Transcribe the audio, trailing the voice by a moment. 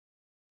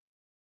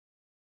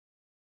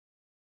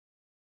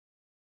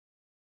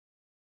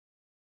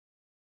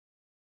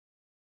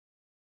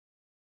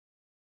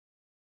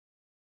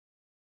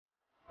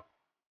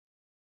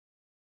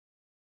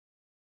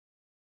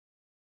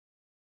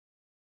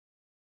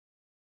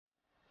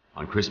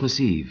On Christmas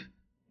Eve,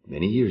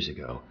 many years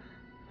ago,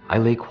 I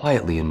lay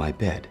quietly in my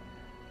bed.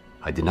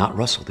 I did not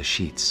rustle the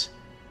sheets.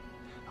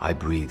 I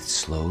breathed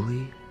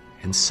slowly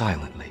and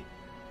silently.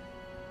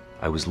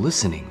 I was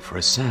listening for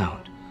a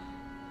sound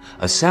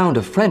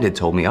a friend had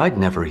told me I'd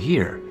never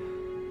hear.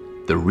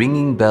 The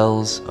ringing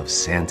bells of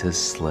Santa's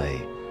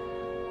sleigh.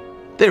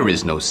 There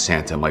is no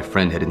Santa, my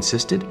friend had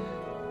insisted,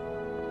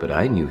 but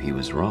I knew he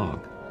was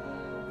wrong.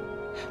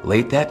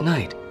 Late that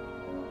night,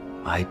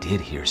 I did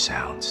hear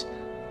sounds,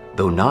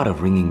 though not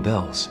of ringing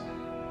bells.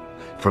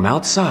 From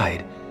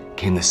outside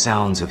came the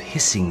sounds of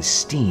hissing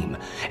steam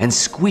and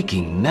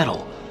squeaking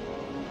metal.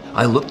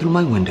 I looked through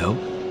my window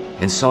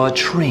and saw a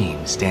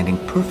train standing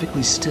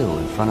perfectly still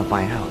in front of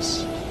my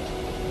house.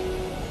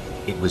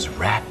 It was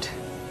wrapped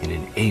in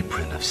an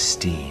apron of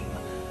steam.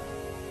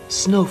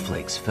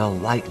 Snowflakes fell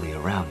lightly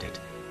around it.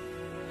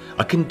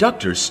 A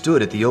conductor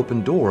stood at the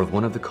open door of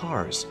one of the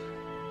cars.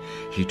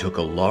 He took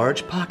a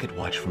large pocket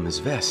watch from his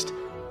vest,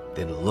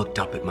 then looked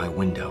up at my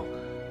window.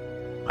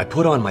 I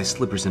put on my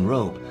slippers and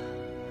robe.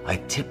 I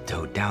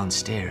tiptoed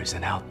downstairs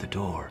and out the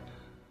door.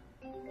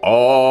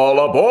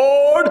 "All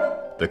aboard!"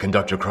 the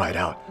conductor cried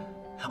out.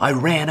 I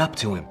ran up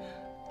to him.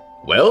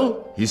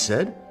 "Well," he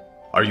said,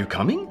 "are you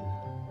coming?"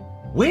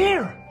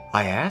 "Where?"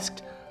 I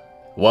asked.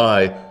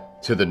 "Why,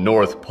 to the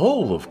North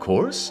Pole, of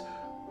course,"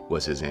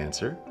 was his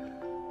answer.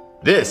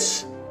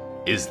 "This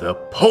is the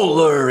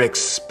Polar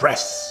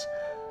Express."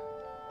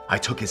 I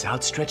took his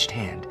outstretched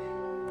hand,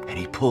 and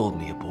he pulled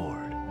me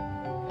aboard.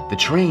 The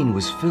train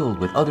was filled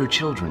with other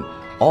children,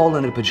 all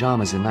in their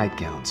pajamas and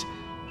nightgowns.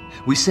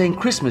 We sang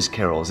Christmas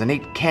carols and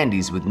ate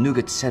candies with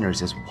nougat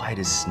centers as white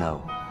as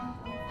snow.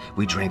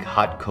 We drank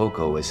hot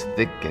cocoa as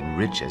thick and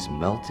rich as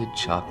melted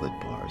chocolate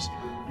bars.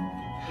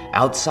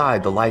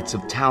 Outside, the lights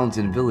of towns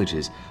and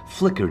villages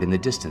flickered in the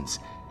distance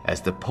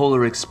as the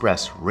Polar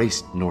Express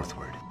raced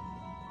northward.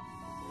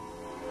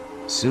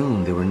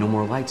 Soon there were no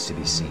more lights to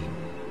be seen.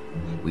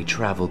 We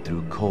traveled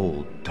through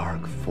cold,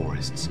 dark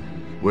forests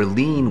where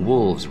lean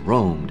wolves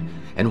roamed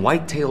and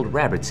white-tailed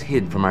rabbits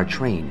hid from our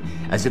train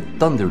as it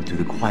thundered through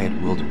the quiet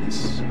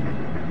wilderness.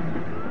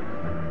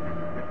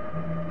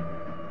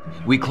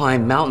 We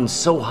climbed mountains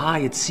so high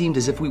it seemed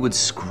as if we would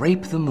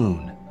scrape the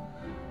moon.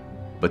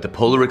 But the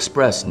Polar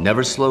Express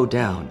never slowed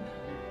down.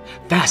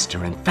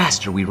 Faster and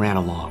faster we ran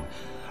along,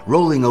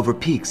 rolling over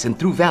peaks and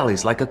through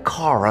valleys like a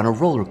car on a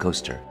roller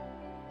coaster.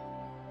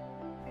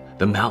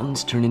 The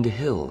mountains turned into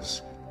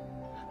hills,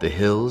 the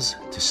hills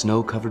to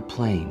snow-covered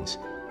plains.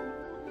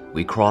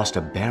 We crossed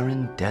a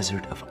barren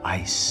desert of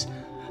ice,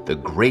 the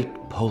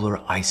great polar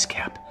ice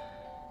cap.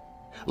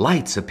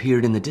 Lights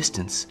appeared in the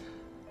distance.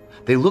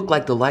 They looked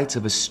like the lights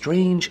of a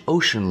strange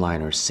ocean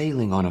liner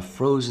sailing on a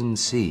frozen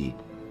sea.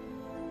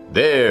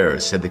 "There,"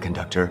 said the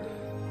conductor,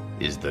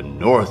 "is the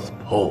North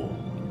Pole."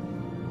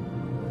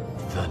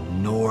 The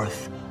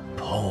North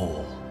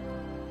Pole.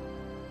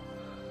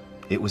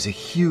 It was a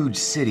huge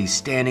city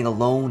standing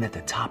alone at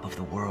the top of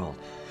the world,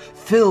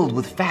 filled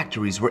with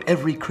factories where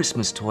every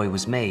Christmas toy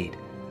was made.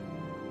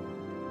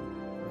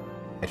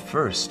 At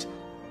first,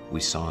 we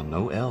saw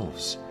no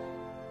elves.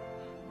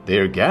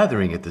 "They're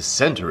gathering at the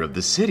center of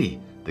the city,"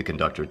 the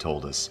conductor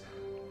told us.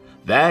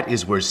 "That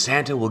is where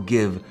Santa will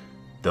give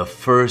the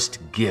first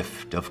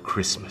gift of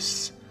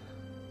Christmas."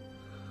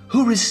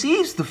 "Who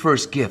receives the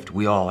first gift?"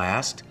 we all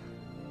asked.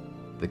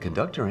 The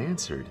conductor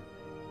answered,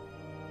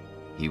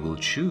 "He will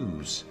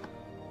choose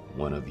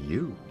one of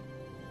you."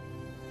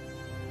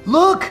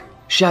 "Look!"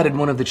 shouted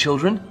one of the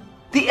children.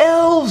 "The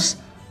elves!"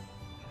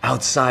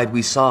 Outside,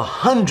 we saw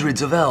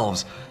hundreds of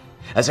elves.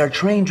 As our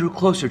train drew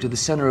closer to the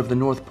center of the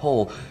North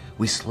Pole,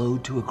 we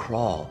slowed to a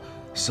crawl.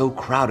 So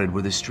crowded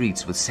were the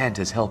streets with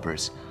Santa's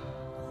helpers.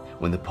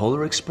 When the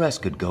Polar Express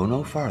could go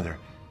no farther,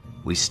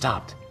 we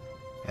stopped,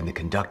 and the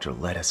conductor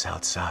led us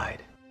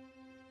outside.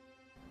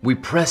 We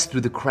pressed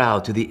through the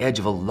crowd to the edge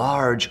of a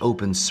large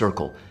open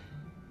circle.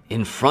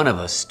 In front of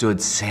us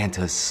stood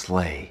Santa's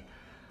sleigh.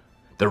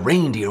 The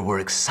reindeer were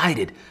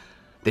excited.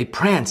 They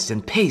pranced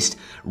and paced,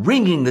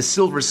 ringing the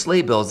silver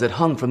sleigh bells that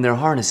hung from their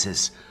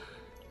harnesses.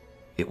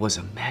 It was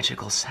a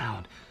magical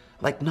sound,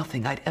 like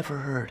nothing I'd ever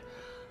heard.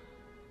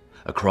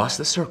 Across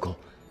the circle,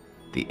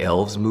 the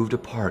elves moved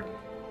apart,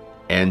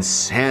 and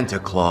Santa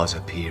Claus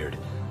appeared.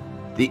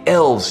 The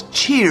elves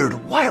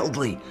cheered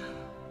wildly.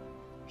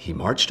 He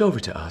marched over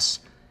to us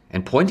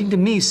and, pointing to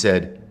me,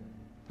 said,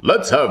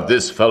 "Let's have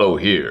this fellow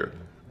here."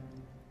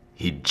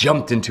 He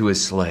jumped into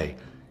his sleigh.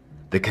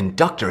 The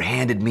conductor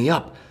handed me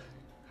up.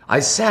 I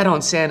sat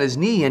on Santa's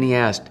knee and he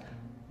asked,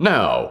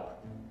 "Now,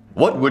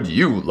 what would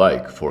you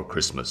like for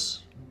Christmas?"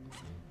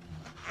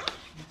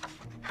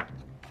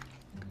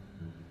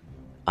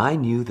 I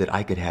knew that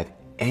I could have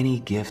any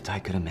gift I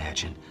could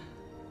imagine,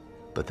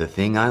 but the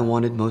thing I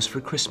wanted most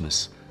for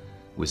Christmas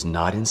was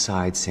not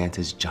inside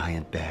Santa's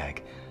giant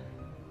bag.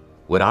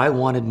 What I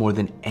wanted more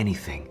than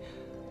anything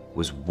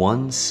was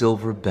one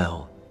silver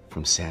bell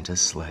from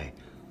Santa's sleigh.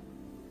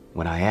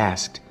 When I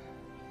asked,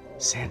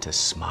 Santa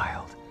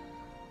smiled.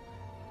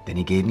 Then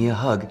he gave me a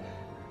hug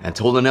and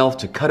told an elf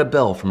to cut a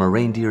bell from a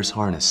reindeer's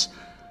harness.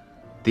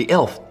 The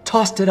elf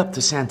tossed it up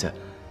to Santa.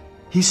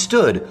 He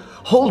stood,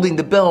 holding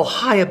the bell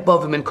high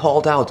above him, and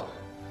called out,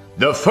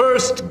 "The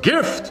first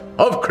gift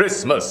of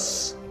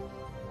Christmas!"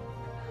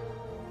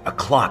 A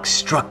clock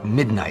struck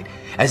midnight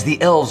as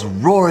the elves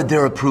roared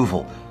their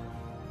approval.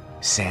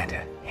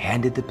 Santa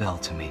handed the bell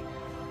to me,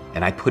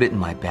 and I put it in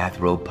my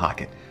bathrobe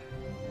pocket.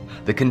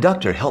 The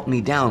conductor helped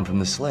me down from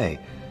the sleigh.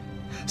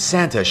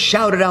 Santa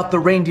shouted out the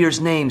reindeers'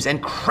 names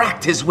and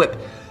cracked his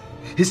whip.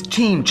 His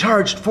team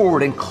charged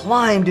forward and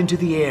climbed into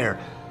the air.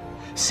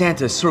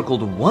 Santa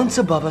circled once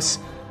above us,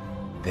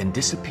 then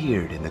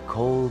disappeared in the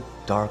cold,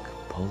 dark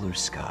polar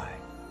sky.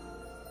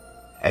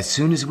 As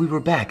soon as we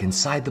were back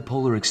inside the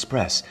Polar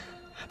Express,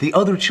 the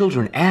other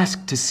children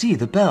asked to see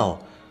the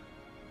bell.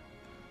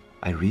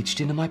 I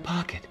reached into my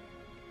pocket,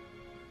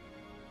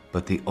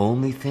 but the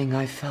only thing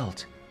I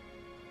felt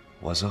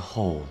was a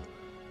hole.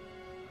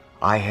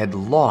 I had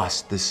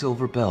lost the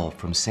silver bell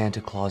from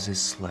Santa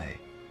Claus's sleigh.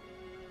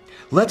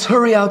 "Let's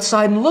hurry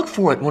outside and look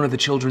for it," one of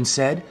the children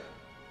said.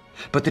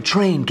 But the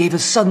train gave a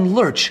sudden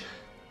lurch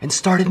and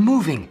started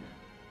moving.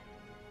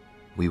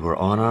 We were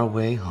on our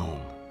way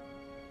home.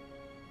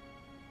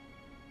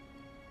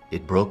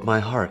 It broke my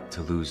heart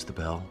to lose the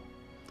bell.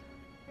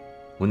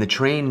 When the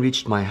train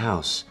reached my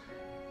house,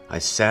 I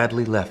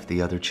sadly left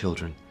the other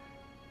children.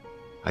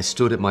 I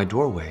stood at my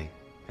doorway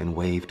and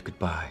waved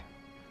goodbye.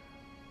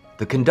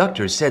 The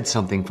conductor said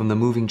something from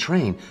the moving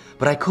train,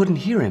 but I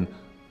couldn't hear him.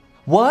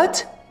 "What?"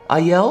 I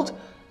yelled.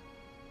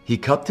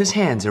 He cupped his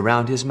hands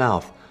around his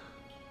mouth.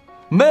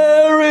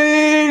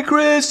 "Merry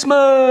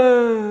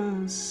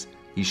Christmas!"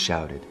 he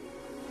shouted.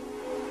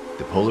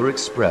 The Polar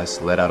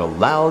Express let out a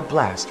loud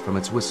blast from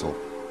its whistle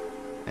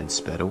and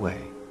sped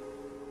away.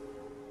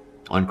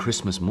 On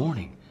Christmas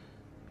morning,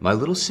 my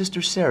little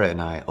sister Sarah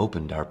and I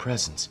opened our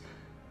presents.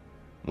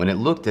 When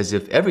it looked as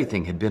if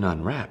everything had been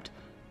unwrapped,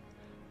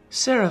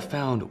 Sarah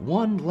found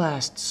one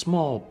last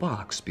small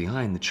box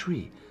behind the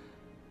tree.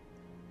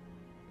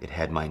 It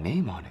had my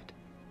name on it.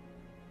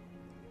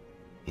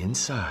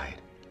 Inside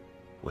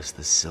was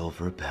the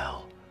silver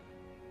bell.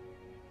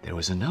 There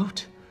was a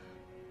note.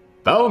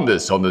 "Found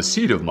this on the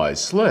seat of my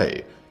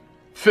sleigh.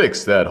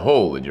 Fix that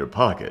hole in your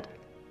pocket.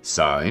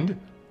 Signed,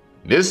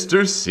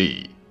 Mr.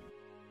 C."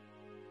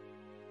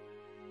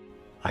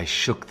 I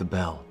shook the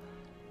bell.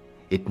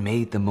 It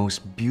made the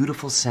most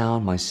beautiful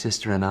sound my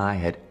sister and I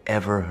had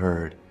ever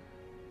heard.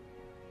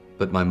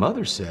 But my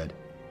mother said,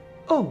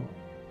 "Oh,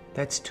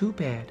 that's too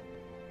bad."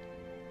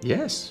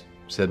 "Yes,"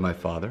 said my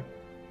father.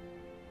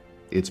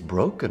 "It's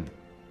broken."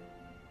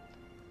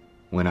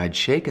 When I'd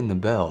shaken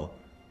the bell,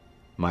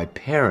 my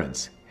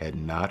parents had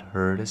not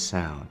heard a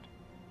sound.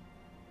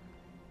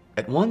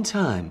 At one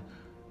time,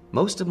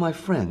 most of my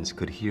friends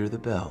could hear the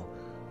bell.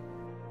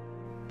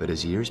 But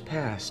as years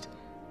passed,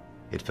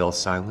 it fell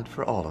silent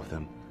for all of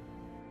them.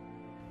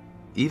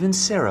 Even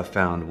Sarah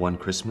found one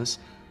Christmas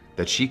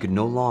that she could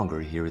no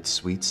longer hear its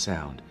sweet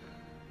sound.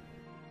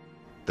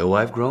 Though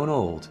I've grown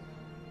old,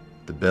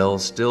 the bell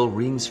still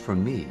rings for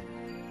me,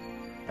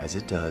 as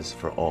it does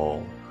for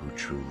all who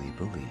truly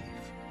believe.